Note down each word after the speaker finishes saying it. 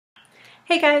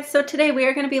Hey guys, so today we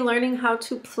are going to be learning how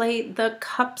to play the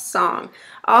cup song.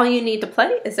 All you need to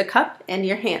play is a cup and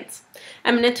your hands.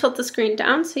 I'm going to tilt the screen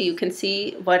down so you can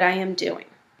see what I am doing.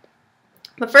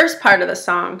 The first part of the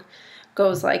song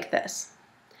goes like this.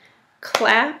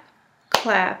 Clap,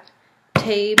 clap,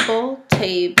 table,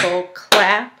 table,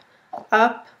 clap,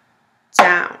 up,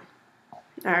 down.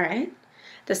 All right.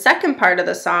 The second part of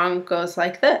the song goes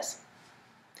like this.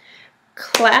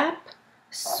 Clap,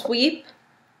 sweep,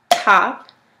 top,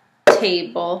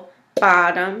 table,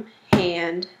 bottom,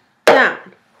 hand, down.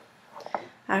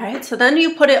 All right, so then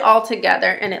you put it all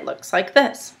together and it looks like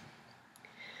this.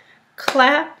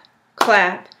 Clap,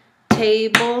 clap,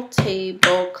 table,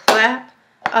 table, clap,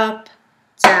 up,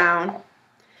 down.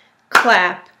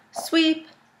 Clap, sweep,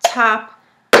 top,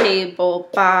 table,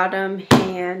 bottom,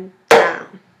 hand,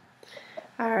 down.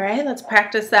 All right, let's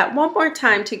practice that one more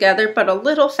time together, but a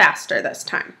little faster this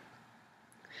time.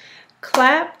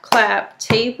 Clap, clap,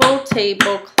 table,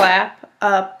 table, clap,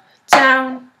 up,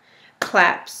 down.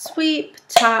 Clap, sweep,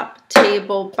 top,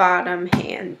 table, bottom,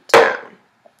 hand, down.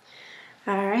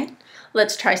 All right,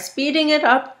 let's try speeding it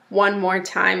up one more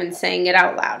time and saying it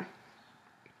out loud.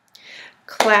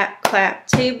 Clap, clap,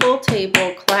 table,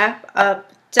 table, clap,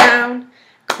 up, down.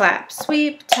 Clap,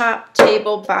 sweep, top,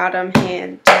 table, bottom,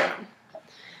 hand, down.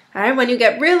 All right, when you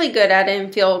get really good at it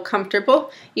and feel comfortable,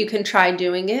 you can try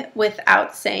doing it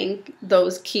without saying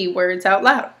those key words out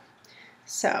loud.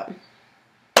 So,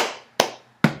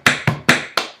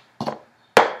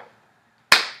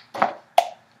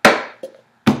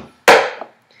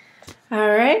 all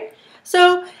right,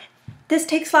 so this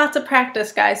takes lots of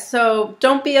practice, guys, so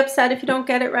don't be upset if you don't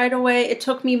get it right away. It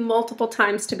took me multiple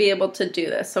times to be able to do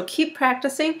this, so keep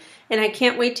practicing, and I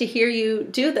can't wait to hear you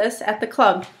do this at the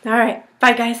club. All right,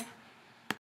 bye, guys.